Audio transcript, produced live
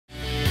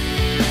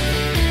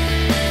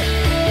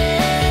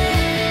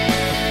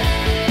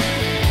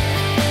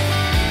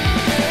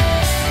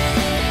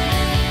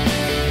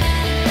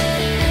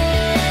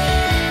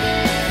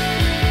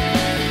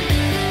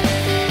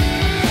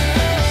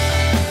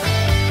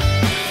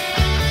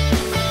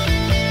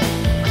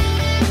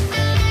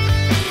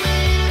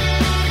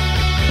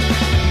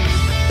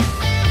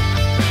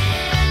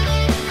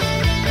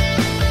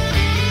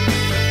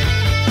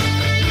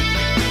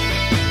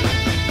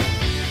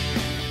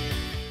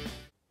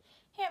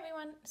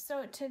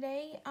So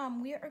today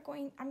I'm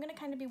gonna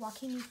kind of be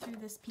walking you through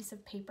this piece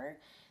of paper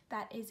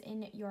that is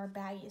in your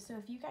baggie. So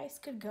if you guys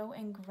could go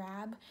and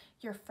grab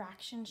your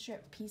fraction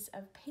strip piece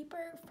of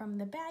paper from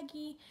the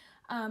baggie,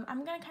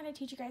 I'm gonna kind of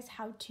teach you guys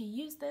how to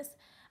use this.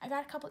 I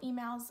got a couple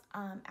emails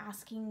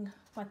asking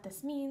what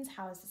this means,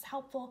 how is this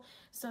helpful,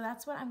 so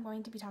that's what I'm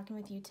going to be talking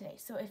with you today.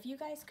 So if you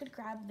guys could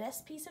grab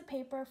this piece of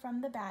paper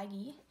from the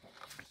baggie,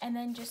 and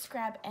then just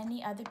grab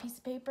any other piece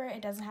of paper.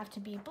 It doesn't have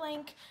to be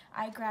blank.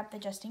 I grabbed the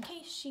just in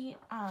case sheet,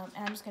 and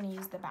I'm just going to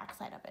use the back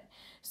side of it.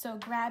 So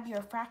grab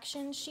your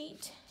fraction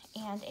sheet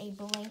and a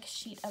blank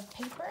sheet of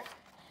paper,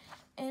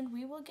 and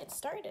we will get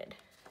started.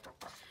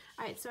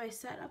 All right, so I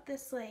set up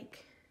this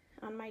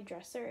on my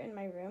dresser in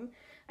my room.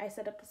 I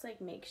set up this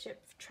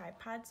makeshift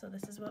tripod. So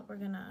this is what we're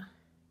gonna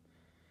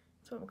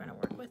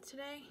work with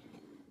today.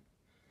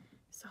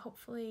 So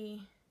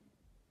hopefully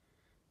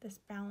this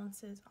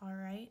balances all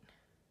right.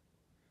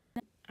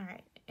 All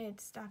right,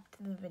 it stopped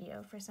the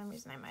video. For some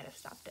reason I might have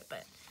stopped it,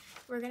 but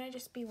we're gonna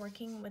just be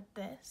working with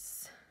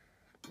this.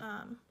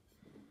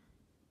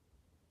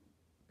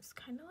 It's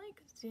kind of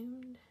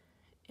zoomed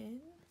in,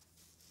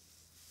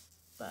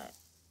 but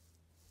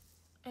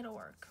it'll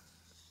work.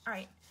 All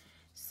right,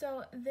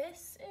 so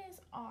this is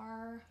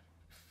our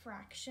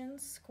fraction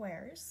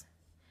squares.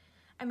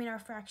 Our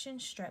fraction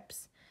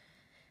strips.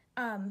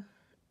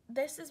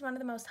 This is one of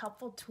the most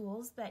helpful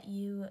tools that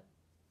you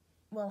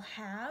will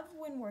have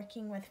when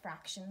working with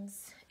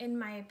fractions, in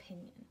my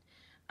opinion.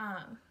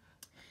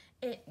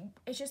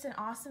 It's just an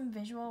awesome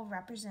visual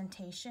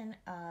representation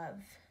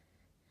of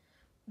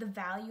the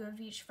value of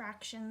each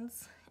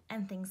fractions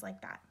and things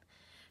like that.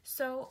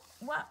 So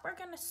what we're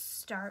gonna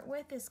start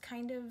with is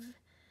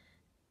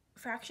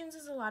fractions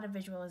is a lot of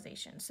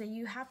visualization. So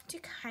you have to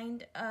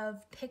kind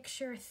of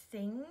picture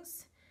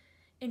things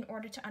in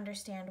order to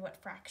understand what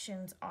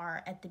fractions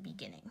are at the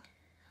beginning,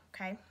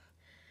 okay?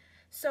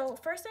 So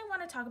first I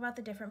want to talk about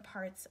the different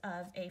parts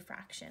of a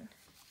fraction.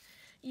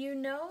 You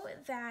know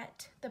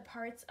that the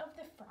parts of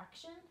the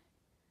fraction,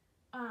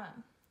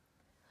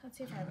 let's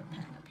see if I have a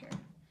pen up here.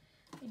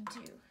 I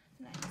do,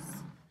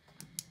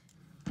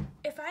 nice.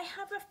 If I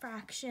have a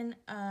fraction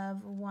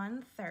of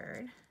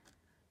 1/3,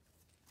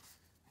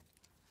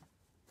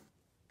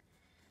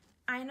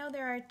 I know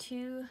there are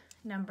two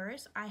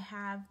numbers. I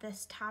have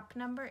this top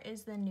number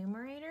is the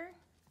numerator,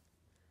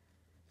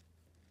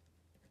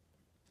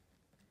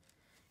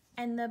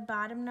 and the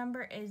bottom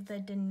number is the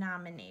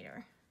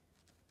denominator.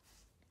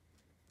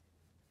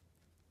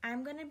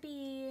 I'm going to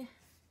be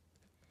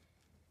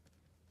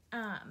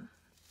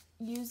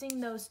using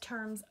those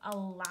terms a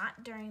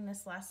lot during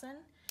this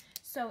lesson.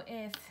 So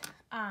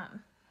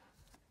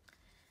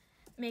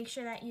make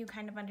sure that you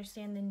kind of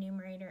understand the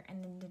numerator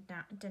and the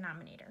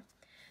denominator.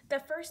 The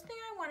first thing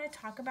I want to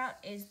talk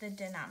about is the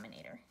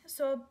denominator.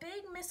 So a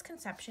big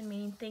misconception,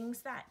 meaning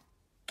things that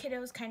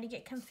kiddos kind of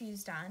get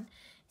confused on,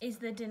 is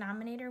the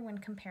denominator when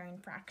comparing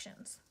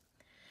fractions.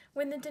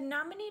 When the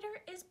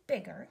denominator is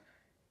bigger,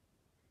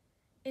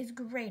 is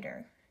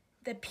greater,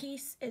 the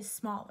piece is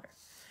smaller.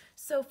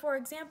 So for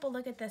example,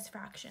 look at this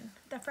fraction.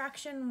 The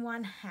fraction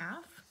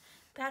 1/2,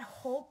 that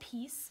whole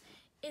piece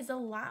is a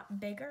lot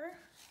bigger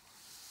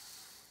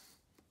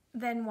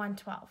than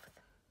 1/12.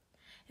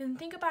 And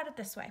think about it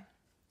this way.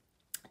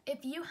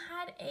 If you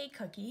had a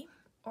cookie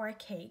or a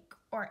cake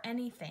or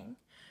anything,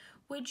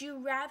 would you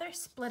rather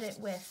split it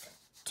with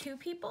 2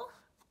 people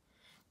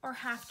or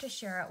have to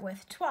share it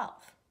with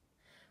 12?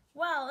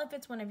 Well, if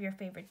it's one of your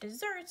favorite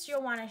desserts,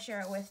 you'll want to share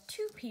it with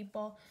 2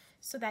 people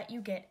so that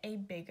you get a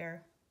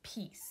bigger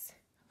piece,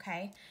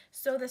 okay?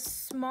 So the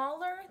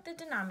smaller the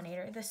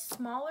denominator, the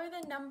smaller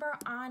the number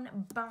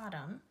on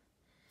bottom,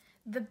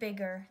 the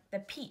bigger the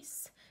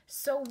piece.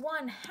 So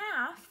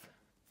 1/2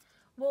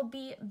 will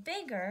be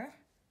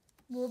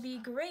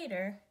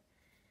greater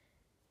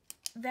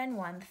than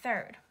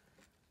 1/3.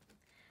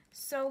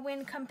 So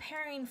when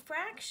comparing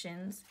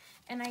fractions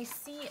and I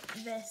see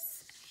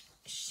this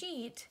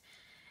sheet,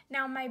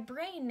 now my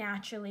brain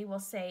naturally will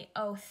say,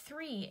 oh,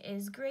 3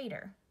 is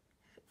greater.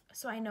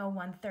 So I know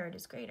 1/3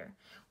 is greater.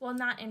 Well,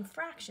 not in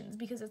fractions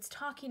because it's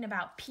talking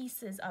about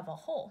pieces of a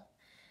whole.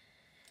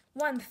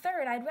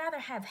 1/3, I'd rather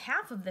have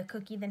half of the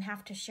cookie than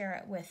have to share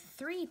it with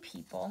 3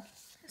 people.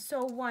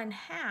 So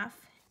 1/2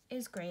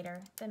 is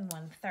greater than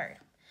 1/3.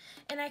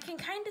 And I can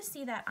kind of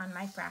see that on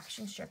my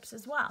fraction strips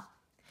as well.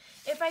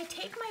 If I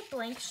take my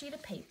blank sheet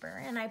of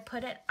paper and I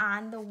put it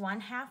on the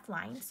 1/2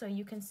 line, so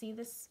you can see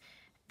this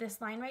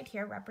line right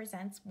here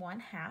represents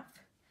 1/2.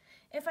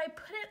 If I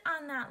put it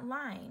on that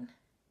line,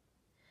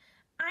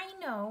 I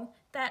know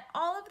that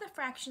all of the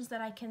fractions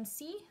that I can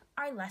see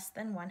are less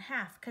than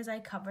 1/2 because I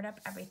covered up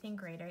everything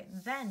greater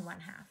than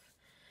 1/2.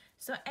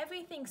 So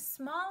everything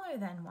smaller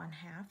than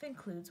 1/2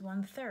 includes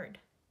 1/3.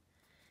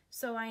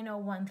 So I know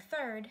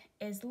 1/3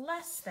 is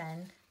less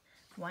than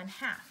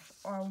 1/2,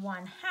 or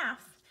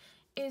 1/2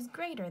 is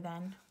greater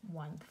than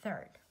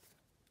 1/3.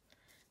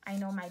 I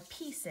know my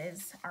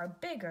pieces are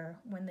bigger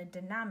when the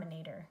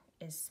denominator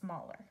is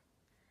smaller.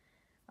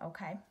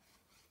 Okay?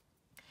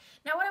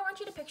 Now what I want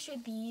you to picture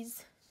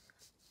these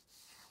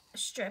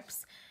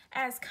strips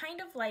as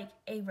kind of like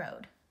a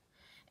road.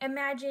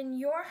 Imagine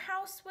your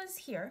house was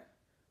here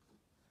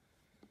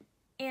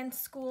and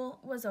school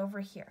was over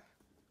here,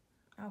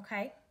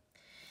 okay?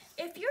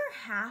 If you're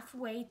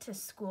halfway to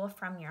school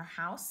from your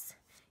house,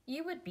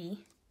 you would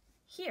be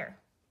here.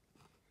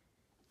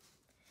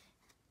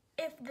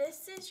 If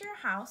this is your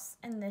house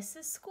and this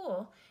is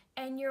school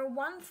and you're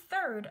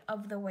 1/3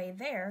 of the way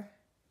there,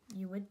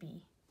 you would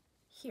be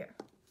here.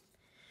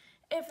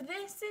 If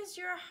this is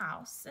your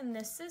house and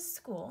this is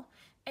school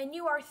and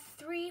you are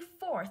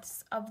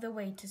 3/4 of the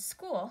way to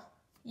school,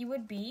 you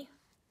would be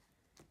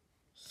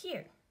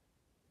here,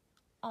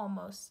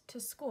 almost to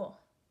school.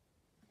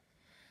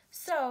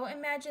 So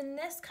imagine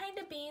this kind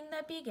of being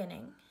the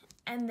beginning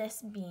and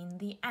this being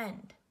the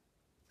end.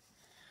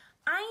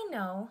 I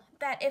know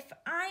that if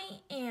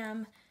I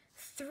am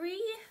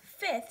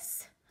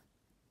 3/5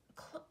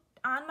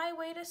 on my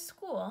way to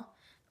school,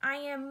 I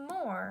am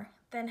more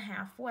than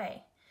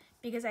halfway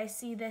because I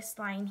see this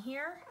line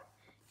here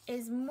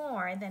is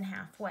more than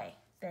halfway.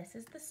 This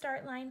is the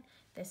start line,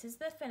 this is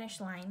the finish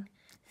line.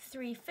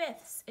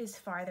 3/5 is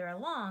farther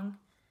along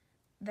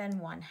than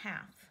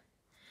 1/2.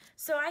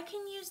 So I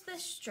can use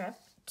this strip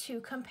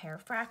to compare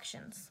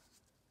fractions.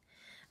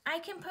 I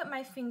can put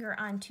my finger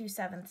on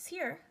 2/7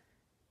 here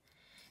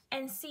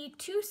and see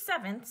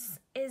 2/7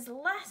 is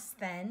less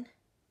than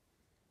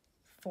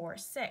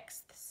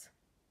 4/6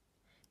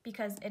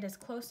 because it is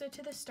closer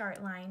to the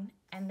start line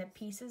and the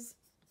pieces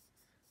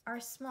are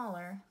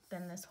smaller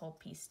than this whole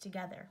piece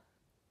together,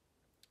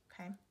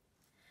 okay?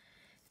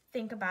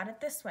 Think about it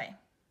this way.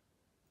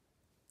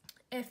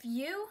 If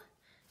you,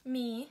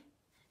 me,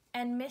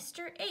 and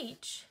Mr.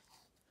 H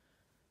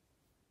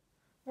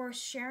were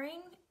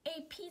sharing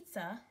a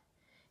pizza,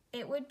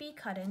 it would be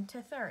cut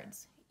into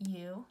thirds.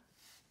 You,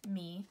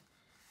 me,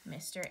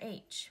 Mr.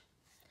 H.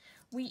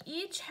 We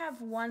each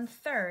have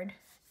 1/3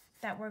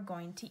 that we're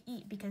going to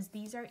eat because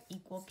these are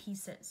equal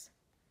pieces,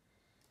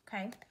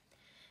 okay?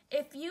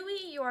 If you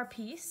eat your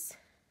piece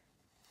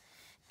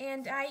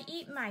and I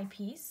eat my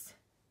piece,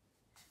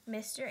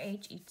 Mr.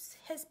 H eats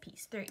his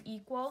piece. They're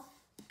equal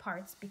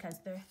parts because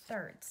they're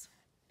thirds.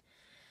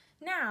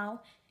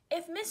 Now,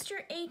 if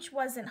Mr. H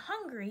wasn't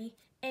hungry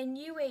and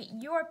you ate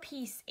your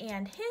piece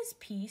and his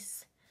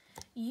piece,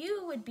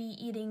 you would be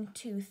eating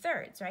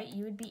 2/3, right?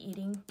 You would be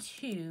eating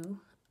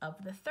 2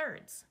 of the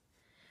thirds,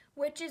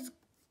 which is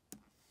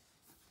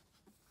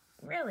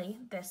really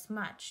this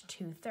much,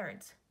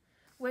 2/3,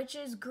 which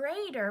is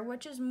greater,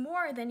 which is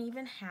more than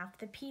even half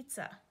the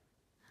pizza,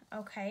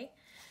 okay?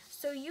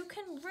 So you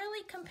can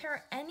really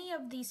compare any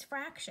of these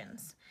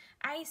fractions.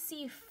 I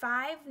see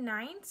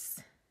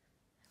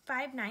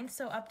 5/9,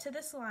 so up to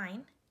this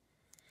line,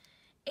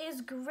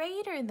 is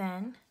greater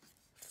than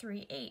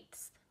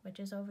 3/8, which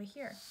is over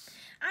here.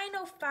 I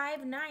know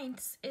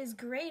 5/9 is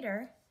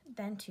greater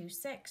than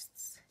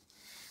 2/6.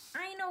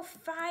 I know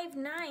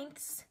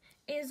 5/9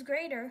 is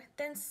greater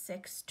than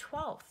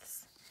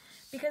 6/12.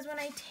 Because when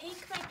I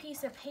take my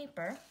piece of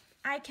paper,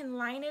 I can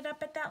line it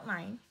up at that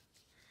line.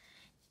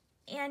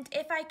 And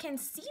if I can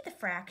see the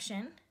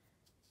fraction,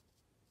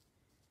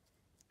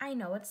 I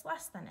know it's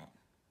less than it.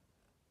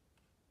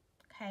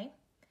 Okay?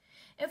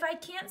 If I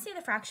can't see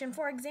the fraction,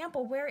 for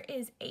example, where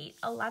is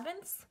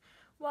 8/11?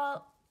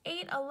 Well,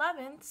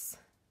 8/11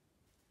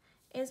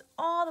 is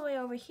all the way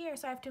over here,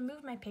 so I have to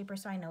move my paper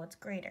so I know it's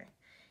greater.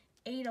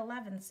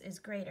 8/11 is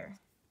greater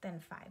than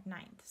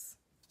 5/9.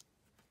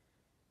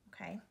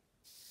 Okay?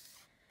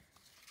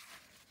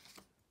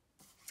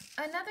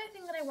 Another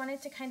thing that I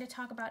wanted to kind of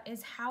talk about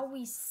is how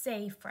we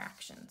say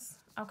fractions,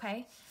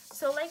 okay?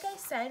 So like I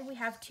said, we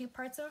have two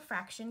parts of a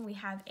fraction. We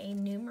have a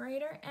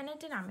numerator and a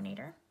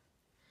denominator.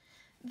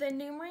 The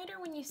numerator,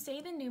 when you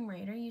say the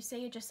numerator, you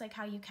say it just like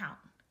how you count.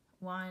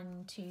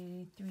 1,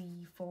 2,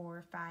 3,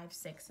 4, 5,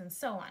 6, and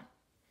so on.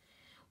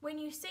 When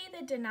you say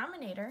the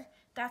denominator,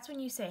 that's when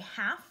you say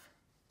half,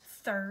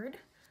 third,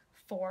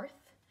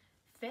 fourth,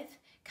 fifth,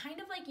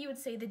 kind of like you would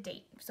say the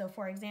date. So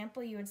for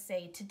example, you would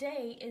say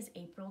today is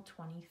April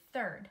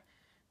 23rd,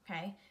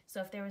 okay?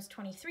 So if there was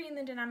 23 in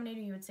the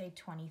denominator, you would say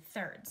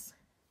 20/3,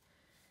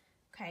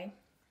 okay?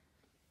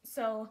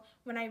 So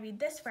when I read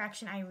this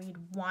fraction, I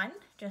read 1,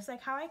 just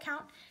like how I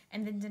count,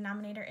 and the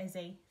denominator is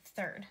a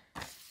third.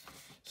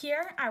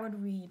 Here, I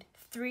would read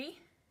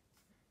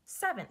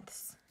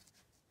 3/7,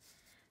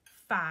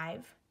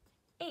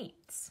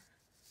 5/8,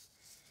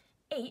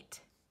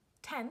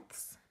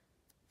 8/10,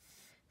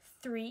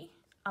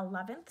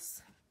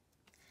 3/11,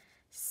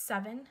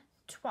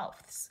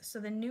 7/12. So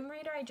the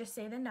numerator, I just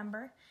say the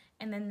number,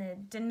 and then the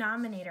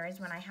denominator is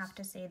when I have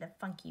to say the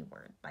funky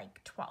word,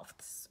 like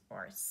 12ths,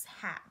 or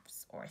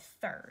halves, or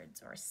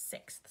thirds, or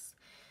sixths,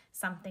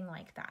 something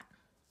like that.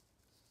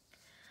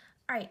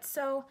 All right,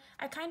 so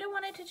I kind of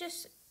wanted to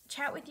just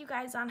chat with you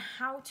guys on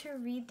how to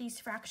read these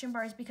fraction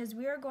bars because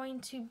we are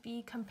going to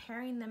be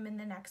comparing them in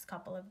the next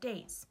couple of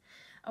days.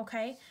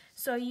 Okay,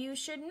 so you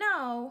should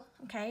know,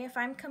 okay, if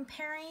I'm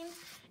comparing,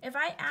 if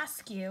I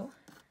ask you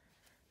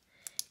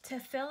to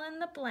fill in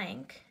the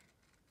blank,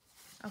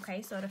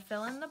 okay, so to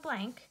fill in the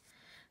blank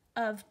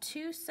of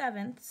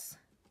 2/7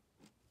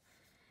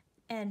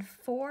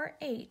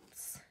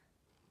 4/8.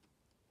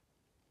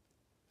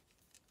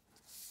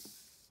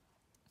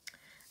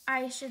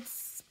 I should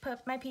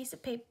put my piece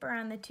of paper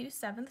on the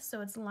 2/7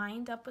 so it's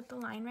lined up with the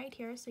line right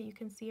here so you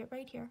can see it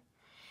right here.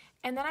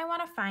 And then I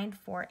want to find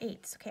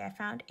 4/8. Okay, I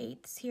found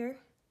 8s here.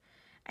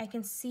 I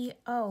can see,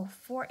 oh,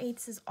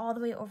 4/8 is all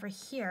the way over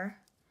here.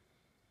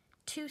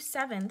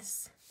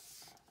 2/7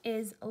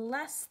 is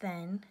less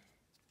than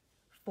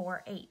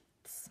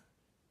 4/8.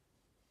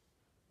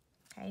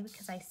 Okay,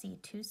 because I see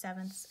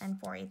 2/7 and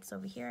 4/8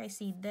 over here. I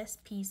see this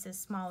piece is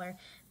smaller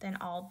than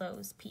all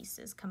those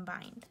pieces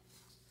combined.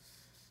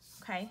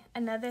 Okay,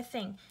 another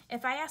thing,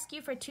 if I ask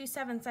you for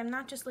 2/7, I'm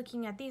not just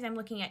looking at these, I'm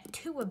looking at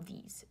 2 of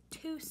these,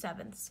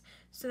 2/7.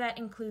 So that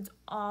includes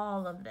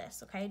all of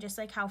this, okay? Just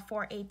like how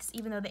 4/8,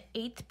 even though the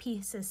 8th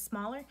piece is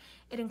smaller,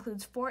 it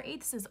includes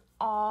 4/8 is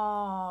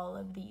all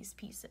of these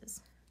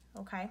pieces,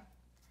 okay?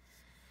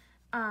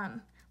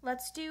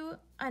 Let's do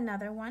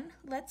another one.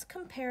 Let's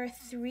compare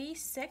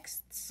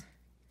 3/6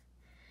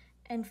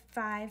 and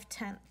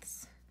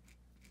 5/10.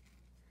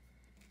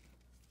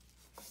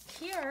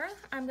 Here,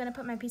 I'm gonna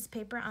put my piece of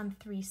paper on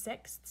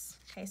 3/6.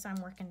 Okay, so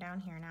I'm working down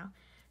here now.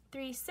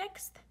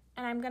 3/6,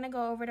 and I'm gonna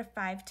go over to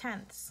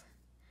 5/10.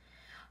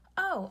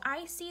 Oh,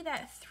 I see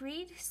that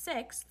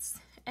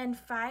 3/6 and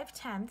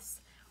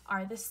 5/10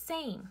 are the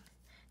same.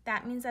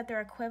 That means that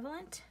they're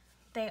equivalent,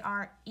 they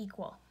are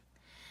equal.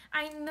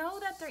 I know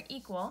that they're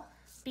equal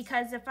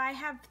because if I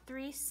have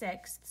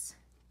 3/6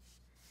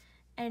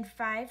 and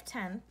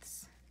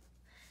 5/10,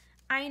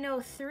 I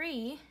know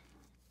 3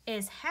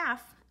 is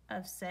half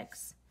of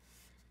 6.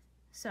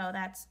 So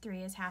that's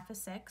 3 is half of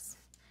 6.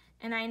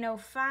 And I know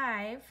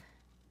 5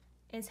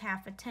 is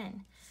half of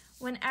 10.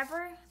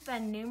 Whenever the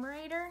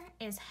numerator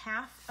is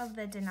half of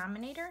the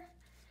denominator,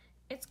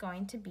 it's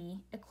going to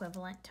be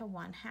equivalent to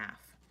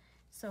 1/2.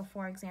 So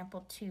for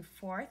example,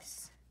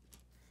 2/4,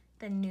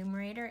 the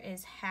numerator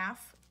is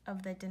half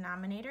of the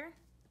denominator.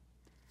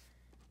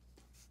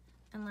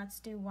 And let's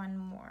do one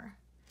more,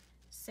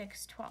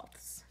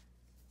 6/12.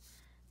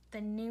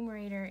 The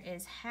numerator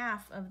is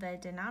half of the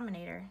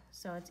denominator,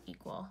 so it's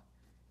equal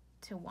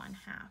to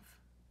 1/2.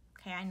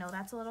 Okay, I know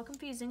that's a little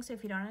confusing, so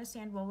if you don't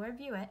understand, we'll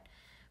review it,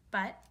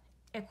 but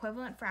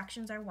equivalent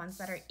fractions are ones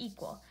that are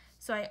equal.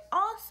 So I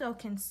also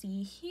can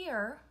see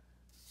here,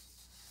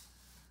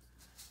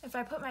 if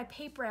I put my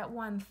paper at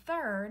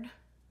 1/3,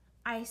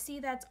 I see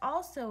that's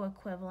also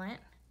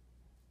equivalent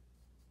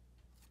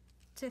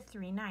to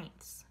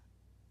 3/9.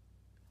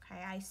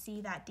 Okay, I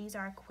see that these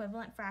are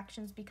equivalent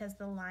fractions because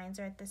the lines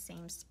are at the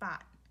same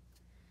spot,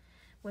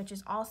 which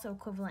is also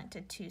equivalent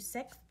to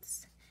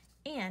 2/6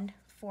 and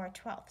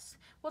 4/12.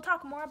 We'll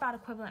talk more about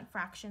equivalent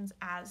fractions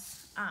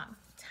as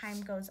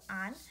time goes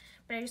on,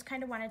 but I just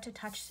kind of wanted to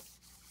touch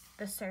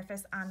the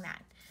surface on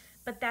that.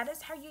 But that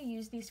is how you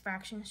use these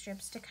fraction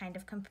strips to kind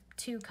of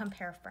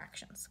compare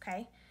fractions,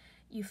 okay?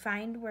 You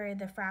find where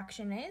the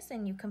fraction is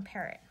and you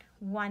compare it.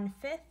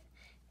 1/5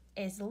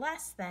 is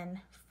less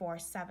than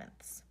 4/7.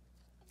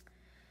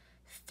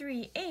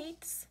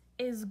 3/8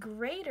 is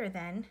greater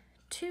than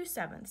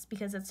 2/7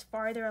 because it's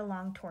farther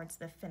along towards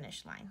the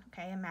finish line,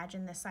 okay?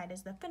 Imagine this side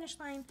is the finish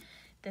line,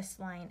 this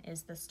line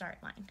is the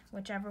start line.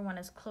 Whichever one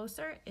is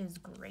closer is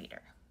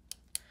greater.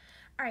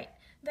 All right,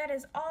 that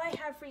is all I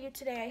have for you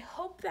today. I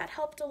hope that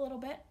helped a little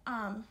bit.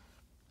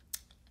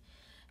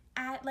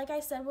 Like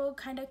I said, we'll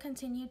kind of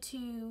continue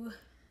to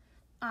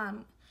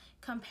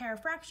compare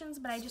fractions,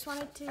 but I just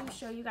wanted to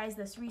show you guys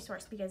this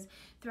resource because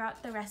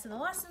throughout the rest of the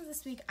lessons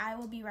this week, I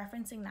will be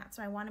referencing that.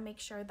 So I want to make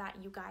sure that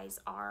you guys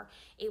are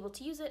able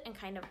to use it and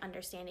kind of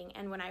understanding.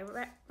 And when I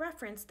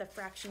reference the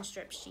fraction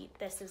strip sheet,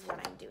 this is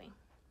what I'm doing.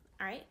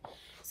 All right.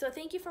 So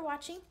thank you for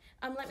watching.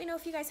 Let me know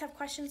if you guys have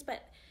questions,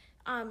 but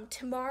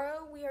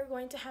tomorrow we are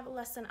going to have a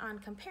lesson on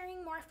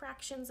comparing more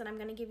fractions and I'm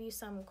going to give you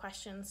some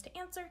questions to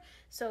answer.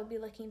 So be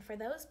looking for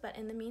those. But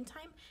in the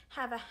meantime,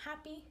 have a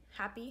happy,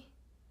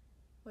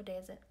 what day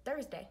is it?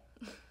 Thursday.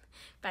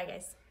 Bye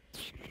guys.